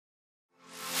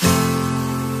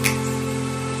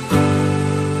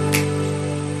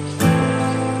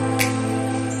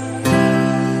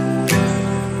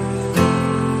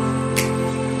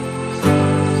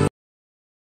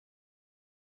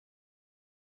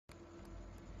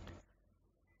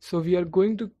So we are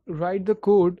going to write the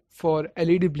code for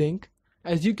LED blink.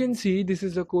 As you can see, this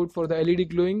is the code for the LED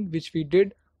glowing which we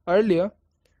did earlier.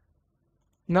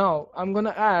 Now I'm gonna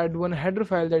add one header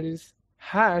file, that is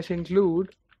hash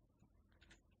include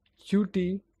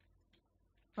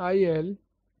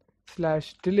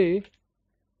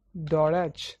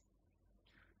util/delay.h.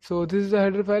 So this is the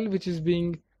header file which is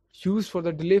being used for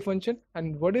the delay function.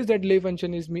 And what is that delay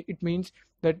function? It means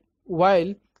that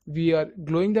while we are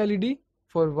glowing the LED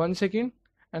for 1 second,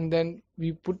 and then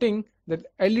we putting that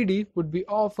LED would be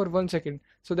off for 1 second,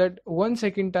 so that 1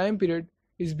 second time period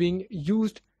is being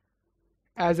used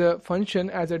as a function,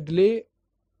 as a delay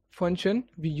function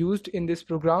we used in this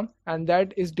program, and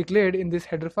that is declared in this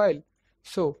header file.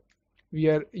 So we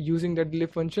are using the delay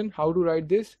function. How to write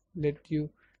this? Let me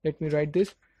write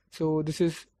this. So this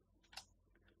is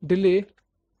delay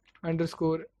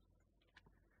underscore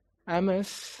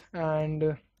ms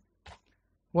and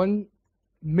 1000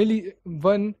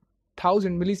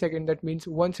 millisecond, that means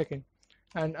 1 second.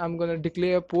 And I'm gonna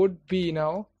declare port B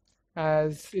now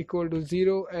as equal to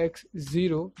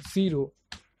 0x00,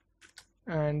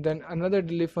 and then another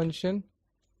delay function,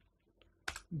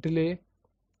 delay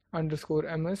underscore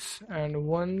ms and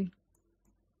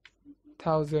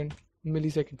 1000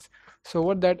 milliseconds. So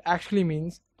what that actually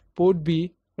means, port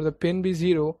B or the pin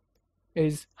B0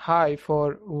 is high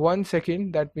for 1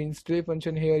 second. That means delay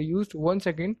function here used 1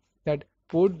 second, that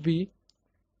port B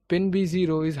pin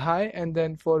B0 is high, and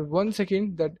then for 1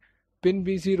 second that pin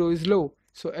B0 is low.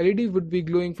 So LED would be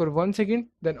glowing for 1 second,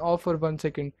 then off for 1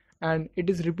 second, and it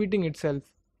is repeating itself.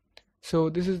 So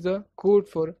this is the code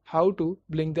for how to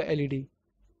blink the LED.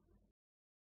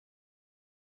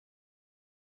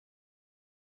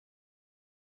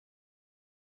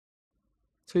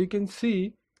 So you can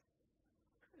see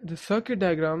the circuit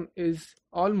diagram is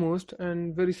almost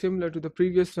and very similar to the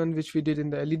previous one which we did in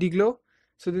the LED glow.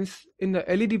 So this, in the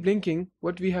LED blinking,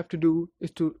 what we have to do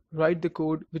is to write the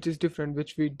code which is different,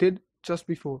 which we did just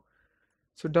before.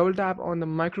 So double tap on the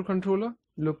microcontroller,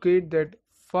 locate that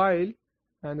file,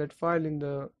 and that file in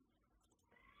the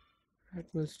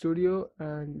ATMEGA Studio,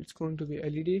 and it's going to be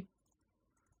LED,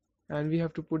 and we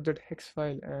have to put that hex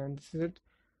file, and this is it.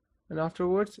 And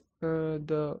afterwards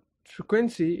the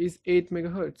frequency is 8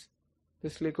 megahertz.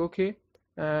 Just click OK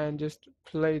and just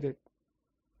play it,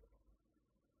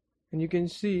 and you can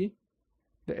see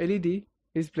the LED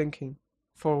is blinking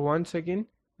for 1 second,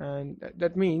 and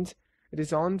that means it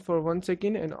is on for 1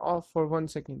 second and off for 1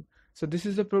 second. So this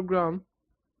is the program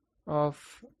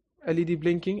of LED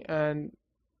blinking, and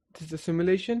this is the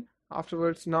simulation.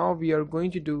 Afterwards, now we are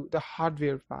going to do the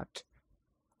hardware part.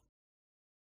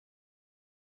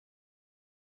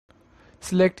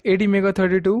 Select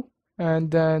ATMEGA32 and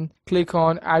then click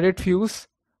on added fuse.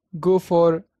 Go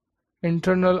for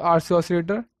internal RC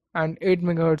oscillator and 8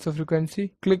 megahertz of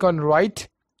frequency. Click on write.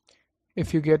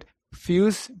 If you get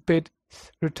fuse bit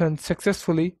returned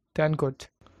successfully, then good.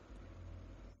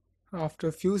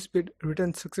 After fuse bit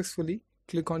returned successfully,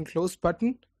 click on close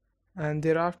button, and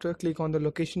thereafter click on the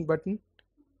location button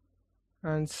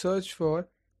and search for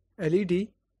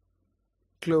LED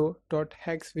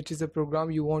glow.hex, which is a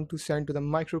program you want to send to the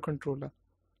microcontroller,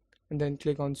 and then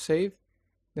click on save.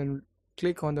 Then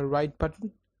click on the right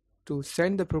button to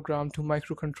send the program to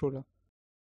microcontroller.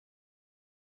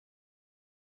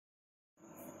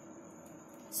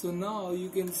 So now you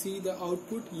can see the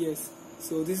output. Yes,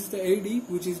 so this is the LED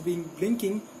which is being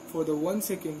blinking for the 1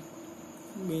 second,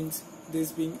 means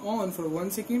this being on for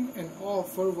 1 second and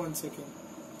off for 1 second.